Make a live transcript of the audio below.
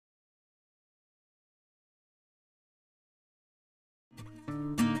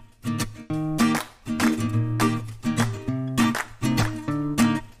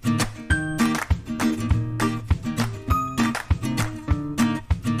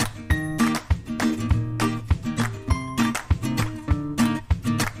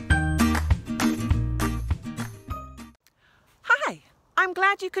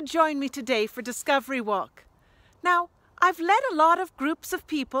glad you could join me today for Discovery Walk. Now, I've led a lot of groups of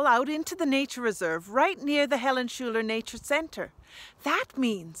people out into the nature reserve right near the Helen Schuler Nature Center. That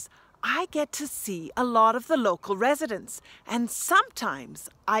means I get to see a lot of the local residents, and sometimes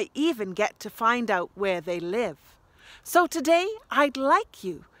I even get to find out where they live. So today, I'd like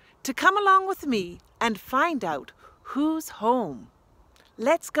you to come along with me and find out who's home.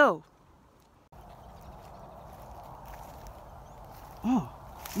 Let's go. Oh,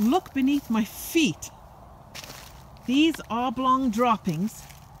 look beneath my feet. These oblong droppings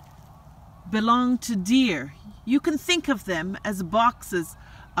belong to deer. You can think of them as boxes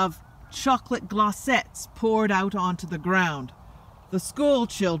of chocolate glossettes poured out onto the ground. The school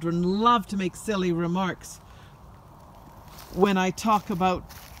children love to make silly remarks when I talk about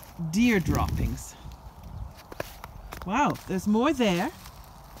deer droppings. Wow, there's more there.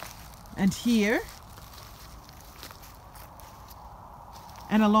 And here.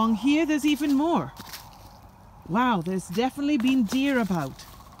 And along here there's even more. Wow, there's definitely been deer about.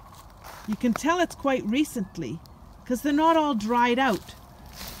 You can tell it's quite recently because they're not all dried out.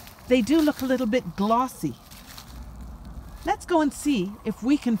 They do look a little bit glossy. Let's go and see if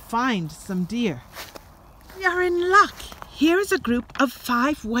we can find some deer. You're in luck. Here is a group of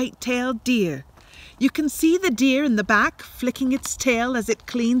 5 white-tailed deer. You can see the deer in the back flicking its tail as it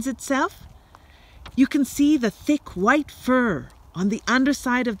cleans itself. You can see the thick white fur on the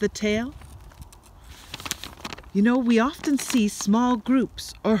underside of the tail. You know, we often see small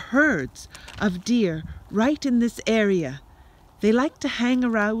groups or herds of deer right in this area. They like to hang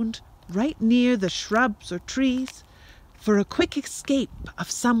around right near the shrubs or trees for a quick escape of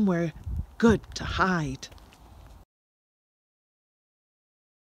somewhere good to hide.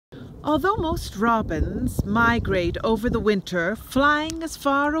 Although most robins migrate over the winter, flying as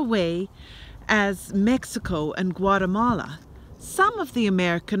far away as Mexico and Guatemala, some of the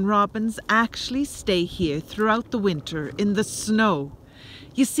American robins actually stay here throughout the winter in the snow.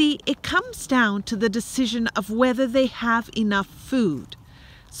 You see, it comes down to the decision of whether they have enough food.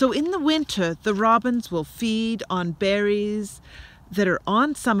 So in the winter, the robins will feed on berries that are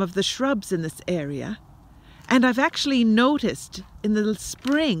on some of the shrubs in this area. And I've actually noticed in the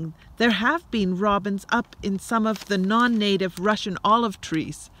spring there have been robins up in some of the non-native Russian olive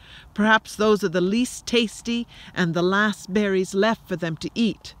trees. Perhaps those are the least tasty and the last berries left for them to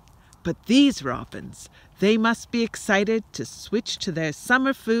eat. But these robins, they must be excited to switch to their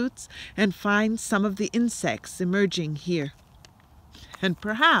summer foods and find some of the insects emerging here. And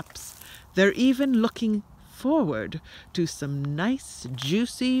perhaps they're even looking forward to some nice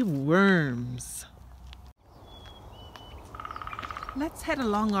juicy worms. Let's head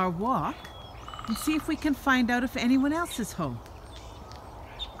along our walk and see if we can find out if anyone else is home.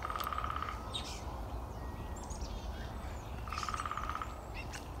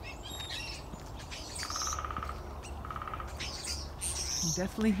 You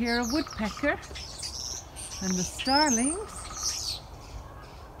definitely hear a woodpecker and the starlings.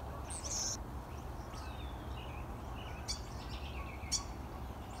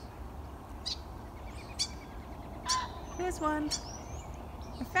 Here's one.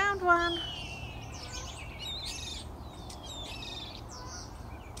 I found one.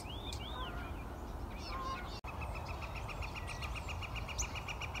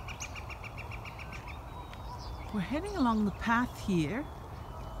 We're heading along the path here,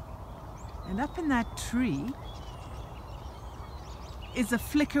 and up in that tree is a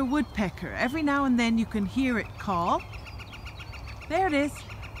flicker woodpecker. Every now and then you can hear it call. There it is.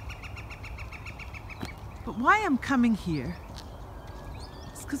 But why I'm coming here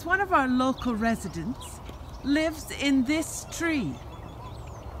is because one of our local residents lives in this tree.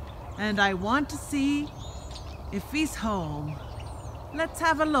 And I want to see if he's home. Let's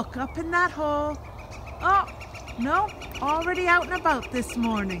have a look up in that hole. Oh, no, already out and about this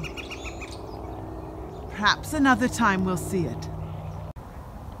morning. Perhaps another time we'll see it.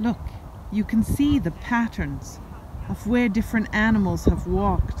 Look, you can see the patterns of where different animals have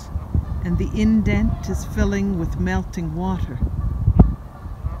walked, and the indent is filling with melting water.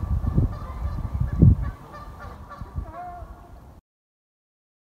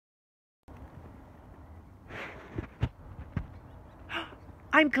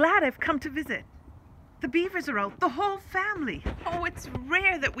 I'm glad I've come to visit. The beavers are out, the whole family. Oh, it's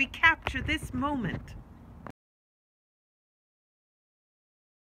rare that we capture this moment.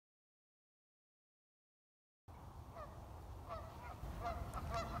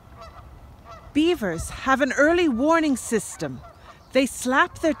 Beavers have an early warning system. They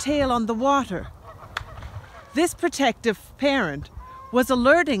slap their tail on the water. This protective parent was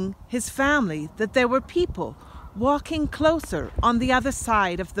alerting his family that there were people walking closer on the other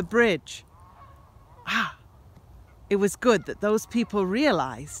side of the bridge. It was good that those people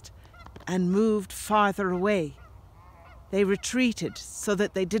realized and moved farther away. They retreated so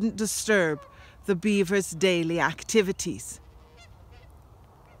that they didn't disturb the beavers' daily activities.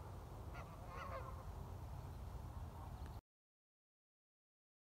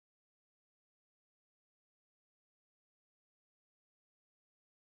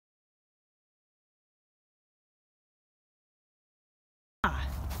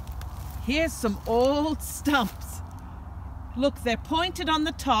 Here's some old stumps. Look, they're pointed on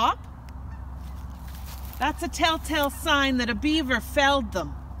the top. That's a telltale sign that a beaver felled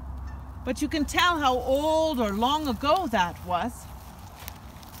them. But you can tell how old or long ago that was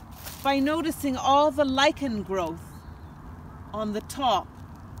by noticing all the lichen growth on the top.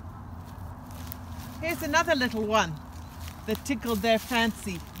 Here's another little one that tickled their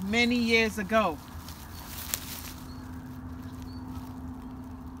fancy many years ago.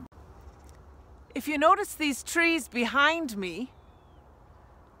 If you notice these trees behind me,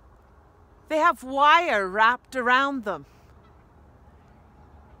 they have wire wrapped around them.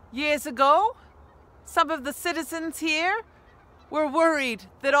 Years ago, some of the citizens here were worried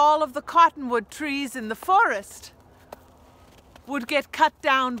that all of the cottonwood trees in the forest would get cut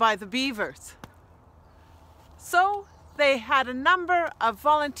down by the beavers. So they had a number of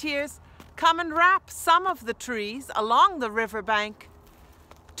volunteers come and wrap some of the trees along the riverbank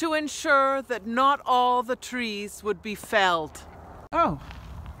to ensure that not all the trees would be felled. Oh,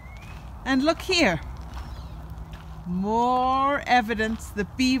 and look here. More evidence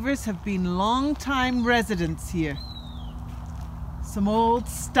that beavers have been long-time residents here. Some old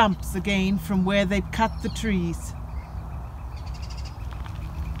stumps again from where they've cut the trees.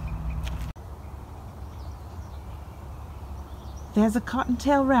 There's a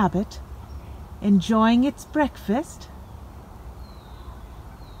cottontail rabbit enjoying its breakfast.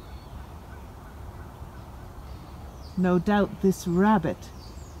 No doubt this rabbit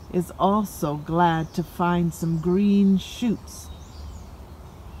is also glad to find some green shoots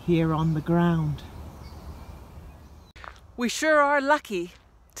here on the ground. We sure are lucky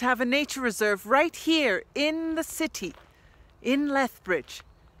to have a nature reserve right here in the city, in Lethbridge,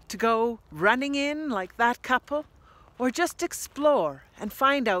 to go running in like that couple, or just explore and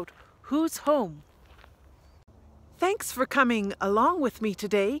find out who's home. Thanks for coming along with me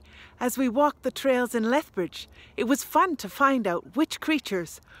today as we walked the trails in Lethbridge. It was fun to find out which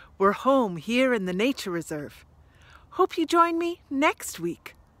creatures were home here in the nature reserve. Hope you join me next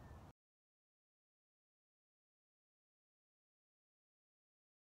week.